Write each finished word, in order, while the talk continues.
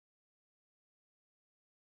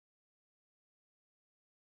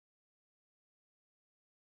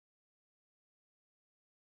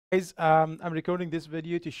Guys, I'm recording this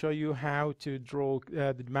video to show you how to draw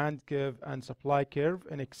the demand curve and supply curve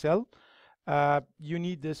in Excel. You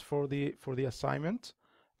need this for the assignment.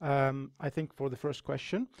 I think for the first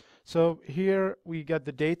question. So here we get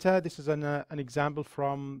the data. This is an example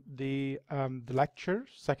from the lecture,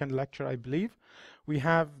 second lecture, I believe. We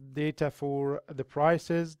have data for the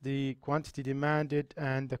prices, the quantity demanded,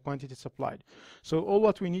 and the quantity supplied. So all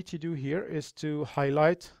what we need to do here is to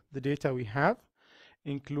highlight the data we have,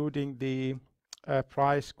 including the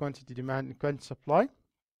price, quantity demand, and quantity supply.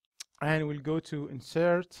 And we'll go to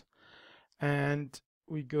insert, and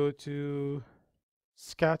we go to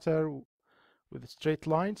scatter with a straight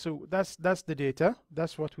line. So that's the data.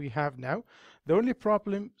 That's what we have now. The only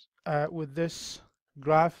problem with this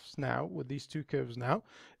graphs now, with these two curves now,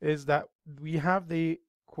 is that we have the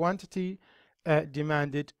quantity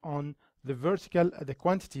demanded on the vertical, the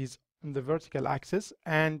quantities on the vertical axis,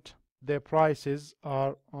 and their prices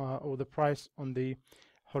are or the price on the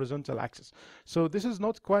horizontal axis. So this is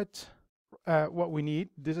not quite what we need.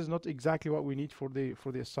 This is not exactly what we need for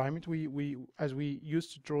the assignment. As we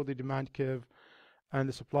used to draw the demand curve and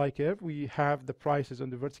the supply curve, we have the prices on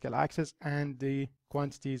the vertical axis and the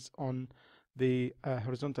quantities on the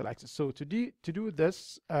horizontal axis. So to do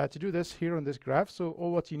this here on this graph, so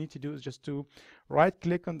all what you need to do is just to right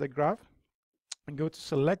click on the graph and go to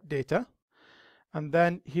select data. And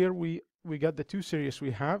then here we got the two series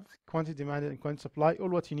we have, quantity demanded and quantity supply. All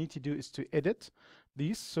what you need to do is to edit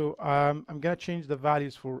these. So I'm going to change the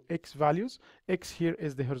values for X values. X here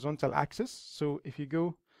is the horizontal axis. So if you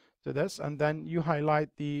go to this and then you highlight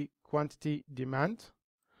the quantity demand,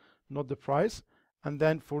 not the price. And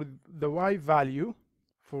then for the Y value,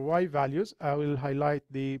 for Y values, I will highlight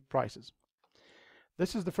the prices.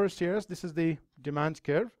 This is the first series. This is the demand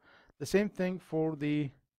curve. The same thing for the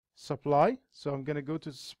supply. So I'm going to go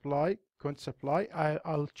to supply, quantity supply.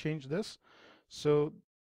 I'll change this. So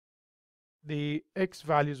the X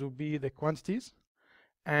values will be the quantities,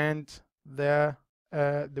 and the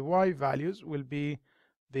Y values will be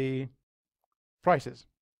the prices.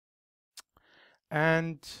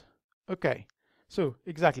 And okay, so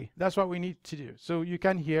exactly that's what we need to do. So you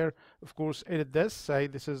can here, of course, edit this. Say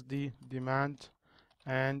this is the demand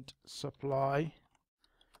and supply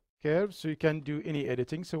curve, so you can do any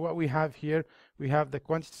editing. So what we have here, we have the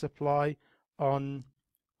quantity supply on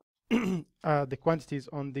the quantities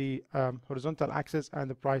on the horizontal axis and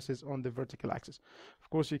the prices on the vertical axis.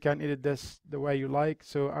 Of course, you can edit this the way you like,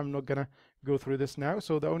 so I'm not gonna go through this now.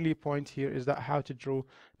 So the only point here is that how to draw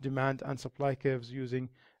demand and supply curves using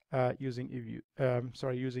using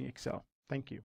Excel. Thank you.